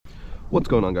What's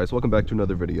going on, guys? Welcome back to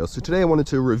another video. So today I wanted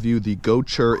to review the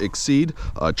Goture Xceed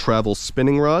travel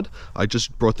spinning rod. I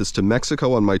just brought this to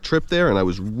Mexico on my trip there, and I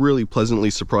was really pleasantly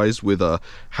surprised with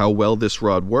how well this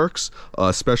rod works,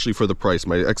 especially for the price.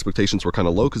 My expectations were kind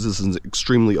of low because this is an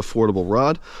extremely affordable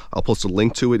rod. I'll post a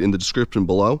link to it in the description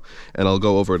below, and I'll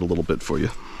go over it a little bit for you.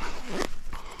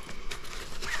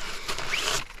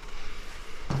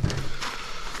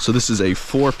 So this is a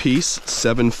 4-piece,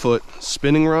 7-foot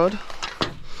spinning rod.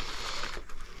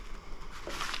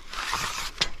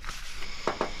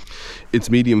 It's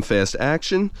medium fast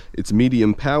action, it's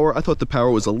medium power. I thought the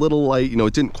power was a little light,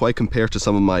 it didn't quite compare to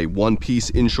some of my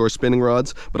 1-piece inshore spinning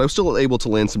rods, but I was still able to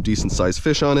land some decent sized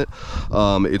fish on it.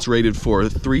 It's rated for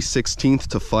 3/16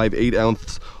 to 5/8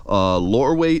 ounce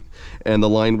lure weight, and the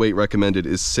line weight recommended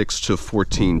is 6 to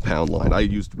 14 pound line. I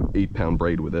used 8-pound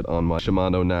braid with it on my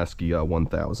Shimano Nasky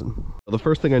 1000. The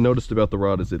first thing I noticed about the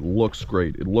rod is it looks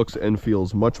great. It looks and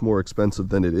feels much more expensive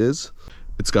than it is.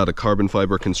 It's got a carbon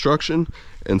fiber construction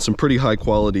and some pretty high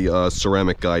quality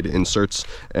ceramic guide inserts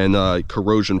and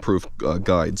corrosion proof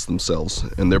guides themselves,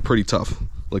 and they're pretty tough.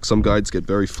 Like, some guides get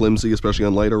very flimsy, especially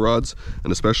on lighter rods,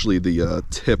 and especially the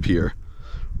tip here,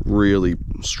 really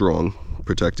strong,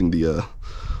 protecting the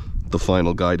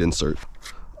final guide insert.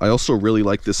 I also really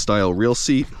like this style reel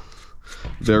seat.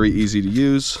 Very easy to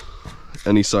use,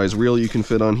 any size reel you can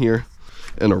fit on here,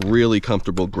 and a really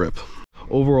comfortable grip.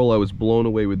 Overall, I was blown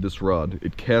away with this rod.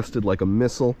 It casted like a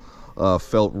missile,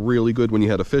 felt really good when you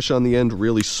had a fish on the end,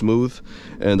 really smooth,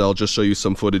 and I'll just show you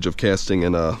some footage of casting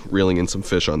and reeling in some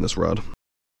fish on this rod.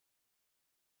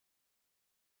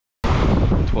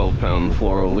 12-pound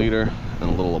fluoro leader and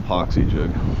a little epoxy jig.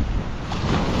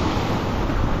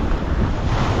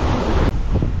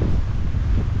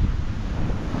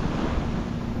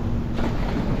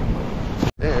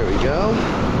 There we go.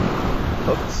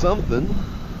 Hooked something.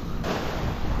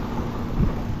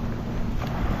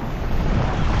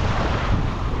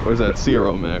 Where's that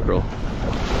Zero mackerel?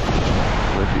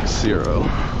 Might be Zero.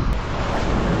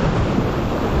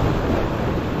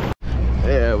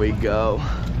 There we go.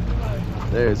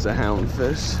 There's the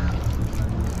houndfish.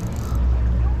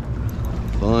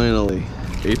 Finally.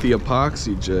 Ate the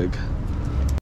epoxy jig.